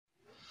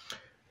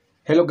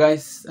Hello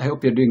guys, I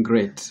hope you're doing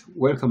great.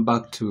 Welcome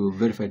back to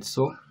Verified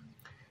So.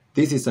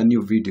 This is a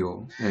new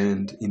video,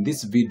 and in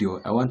this video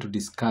I want to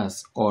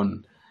discuss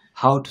on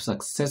how to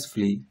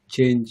successfully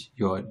change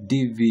your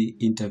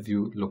DV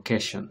interview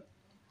location.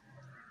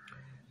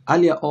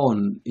 Earlier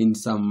on in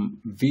some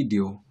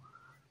video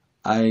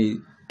I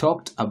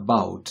talked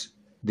about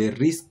the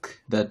risk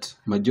that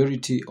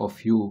majority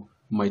of you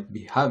might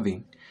be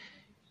having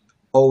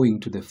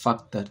owing to the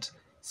fact that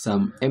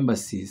some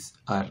embassies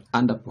are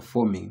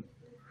underperforming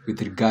with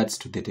regards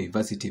to the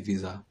diversity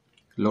visa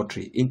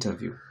lottery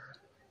interview.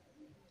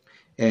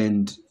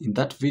 And in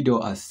that video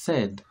I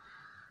said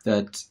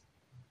that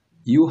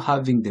you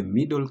having the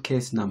middle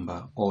case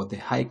number or the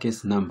high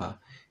case number,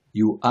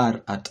 you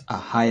are at a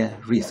higher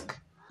risk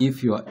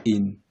if you are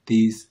in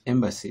these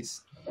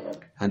embassies.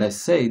 And I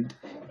said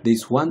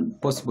there's one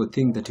possible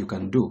thing that you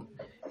can do,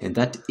 and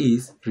that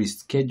is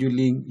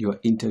rescheduling your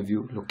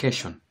interview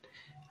location.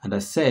 And I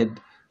said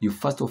you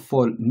first of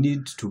all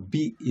need to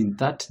be in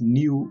that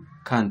new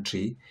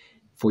country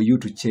for you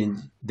to change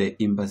the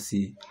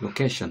embassy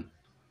location.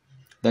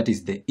 That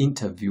is the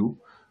interview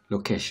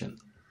location.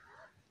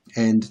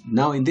 And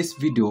now in this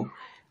video,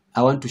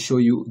 I want to show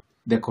you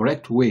the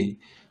correct way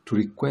to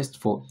request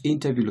for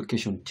interview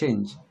location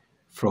change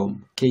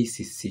from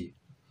KCC.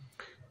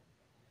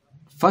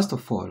 First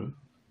of all,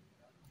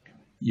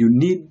 you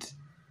need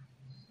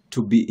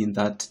to be in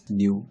that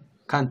new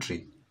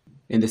country.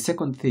 And the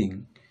second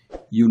thing,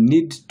 you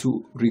need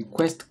to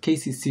request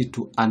KCC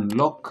to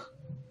unlock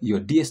your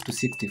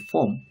DS260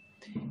 form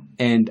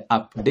and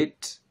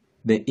update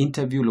the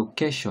interview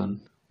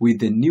location with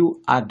the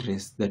new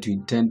address that you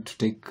intend to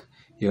take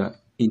your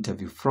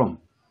interview from.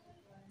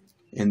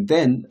 And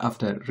then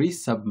after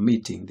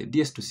resubmitting the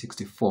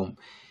DS260 form,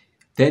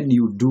 then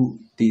you do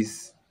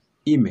this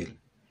email.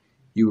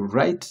 You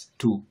write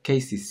to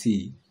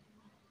KCC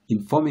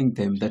informing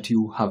them that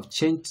you have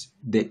changed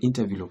the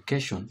interview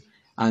location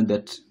and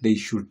that they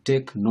should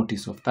take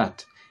notice of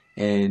that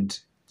and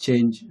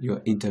change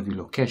your interview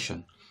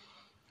location.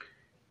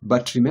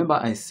 But remember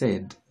I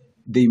said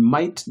they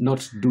might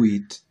not do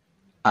it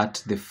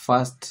at the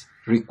first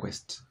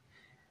request.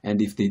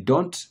 And if they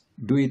don't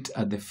do it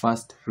at the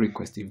first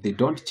request, if they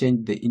don't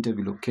change the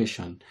interview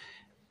location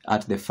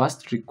at the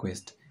first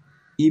request,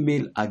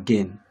 email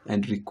again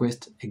and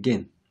request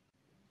again.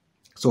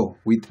 So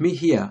with me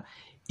here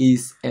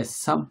is a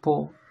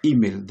sample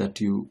email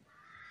that you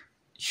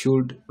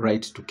should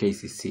write to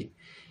KCC.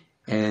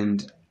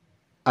 And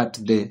at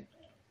the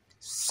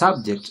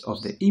subject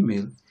of the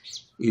email,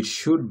 it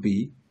should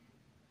be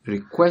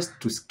request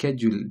to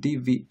schedule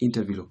DV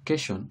interview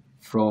location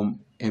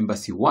from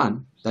Embassy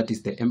 1, that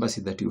is the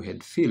embassy that you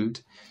had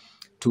filled,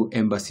 to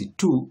Embassy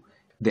 2,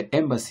 the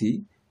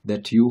embassy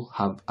that you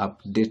have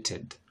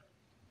updated.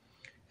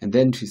 And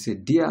then she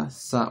said, Dear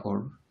Sir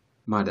or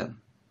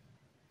Madam.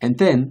 And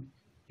then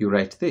you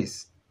write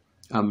this.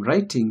 I'm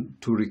writing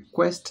to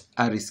request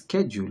a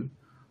reschedule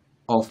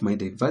of my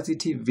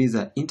diversity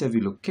visa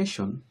interview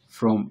location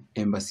from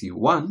Embassy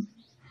 1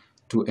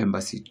 to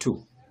Embassy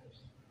 2.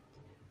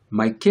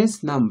 My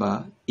case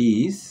number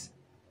is,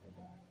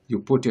 you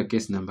put your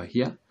case number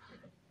here.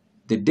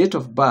 The date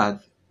of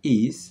birth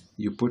is,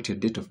 you put your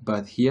date of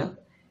birth here.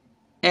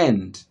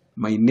 And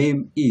my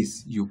name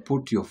is, you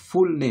put your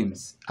full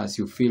names as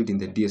you filled in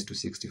the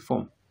DS260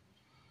 form.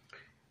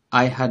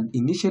 I had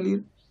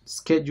initially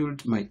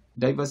scheduled my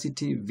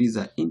diversity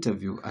visa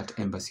interview at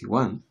Embassy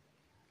 1,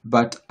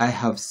 but I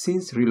have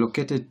since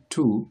relocated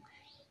to,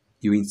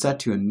 you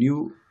insert your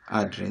new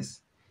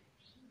address,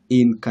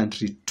 in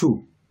country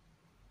 2,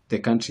 the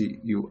country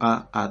you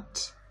are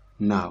at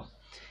now.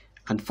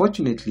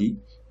 Unfortunately,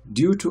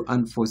 due to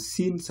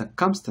unforeseen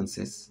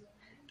circumstances,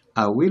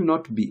 I will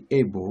not be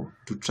able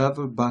to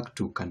travel back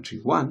to country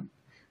 1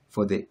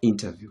 for the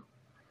interview.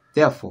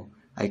 Therefore,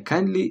 I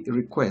kindly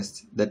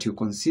request that you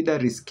consider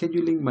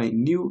rescheduling my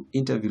new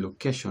interview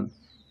location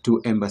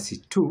to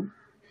Embassy 2,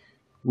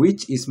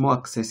 which is more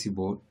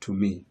accessible to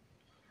me.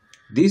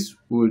 This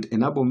would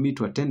enable me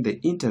to attend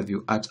the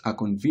interview at a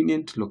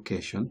convenient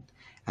location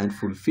and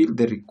fulfill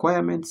the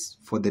requirements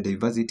for the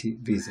diversity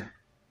visa.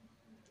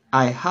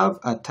 I have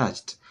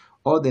attached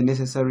all the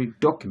necessary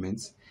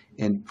documents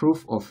and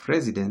proof of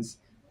residence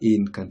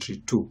in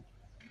country 2,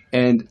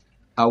 and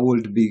I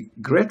would be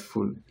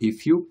grateful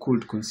if you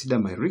could consider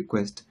my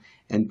request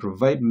and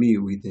provide me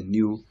with a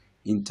new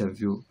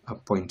interview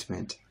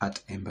appointment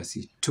at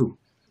Embassy 2.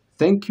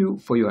 Thank you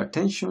for your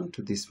attention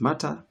to this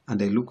matter,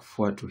 and I look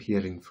forward to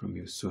hearing from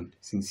you soon.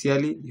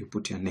 Sincerely, you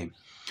put your name.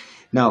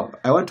 Now,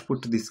 I want to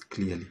put this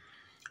clearly,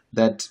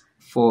 that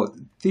for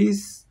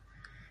this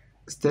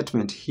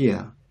statement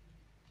here,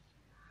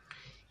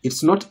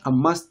 it's not a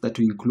must that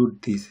you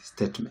include this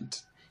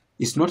statement.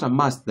 It's not a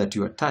must that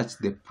you attach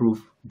the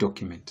proof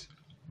document.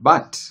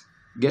 But,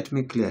 get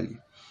me clearly,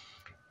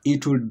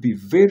 it would be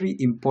very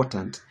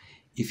important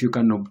if you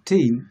can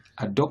obtain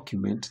a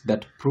document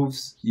that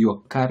proves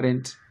your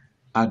current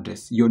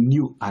address, your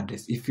new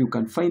address. If you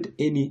can find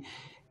any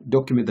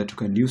document that you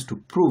can use to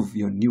prove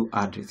your new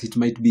address, it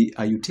might be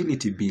a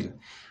utility bill,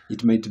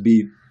 it might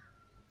be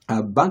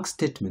A bank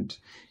statement,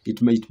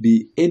 it might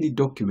be any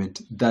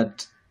document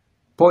that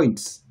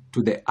points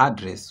to the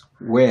address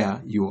where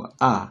you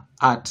are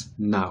at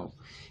now.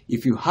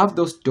 If you have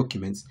those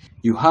documents,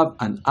 you have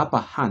an upper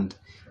hand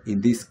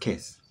in this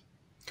case.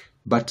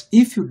 But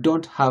if you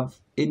don't have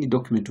any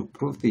document to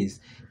prove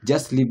this,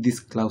 just leave this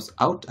clause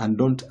out and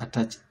don't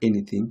attach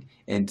anything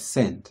and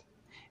send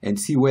and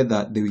see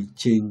whether they will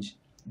change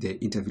the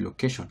interview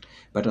location.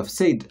 But I've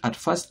said at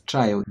first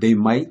trial, they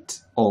might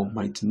or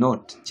might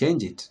not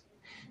change it.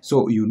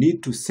 So you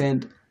need to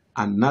send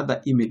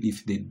another email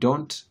if they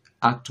don't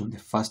act on the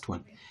first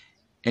one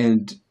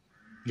and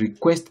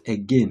request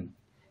again.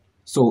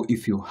 So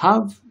if you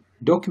have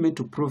document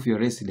to prove your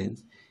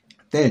residence,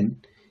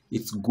 then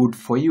it's good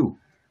for you.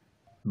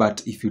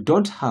 But if you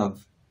don't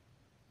have,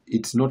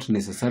 it's not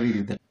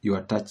necessarily that you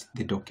attach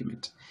the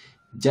document.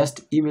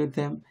 Just email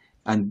them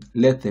and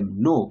let them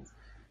know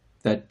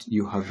that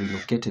you have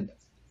relocated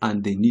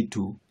and they need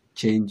to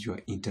change your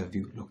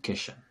interview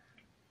location.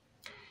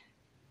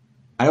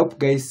 I hope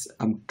guys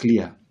I'm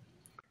clear.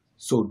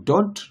 So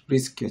don't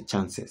risk your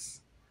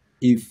chances.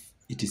 If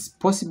it is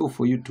possible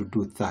for you to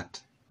do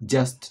that,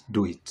 just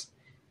do it.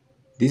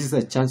 This is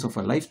a chance of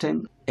a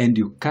lifetime and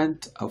you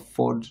can't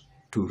afford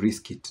to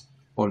risk it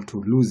or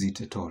to lose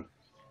it at all.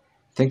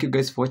 Thank you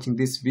guys for watching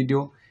this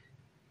video.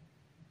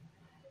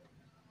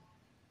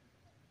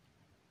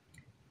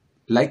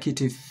 Like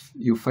it if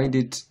you find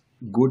it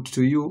good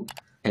to you,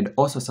 and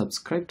also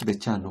subscribe to the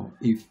channel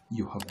if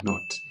you have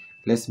not.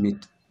 Let's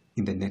meet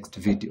in the next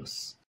videos.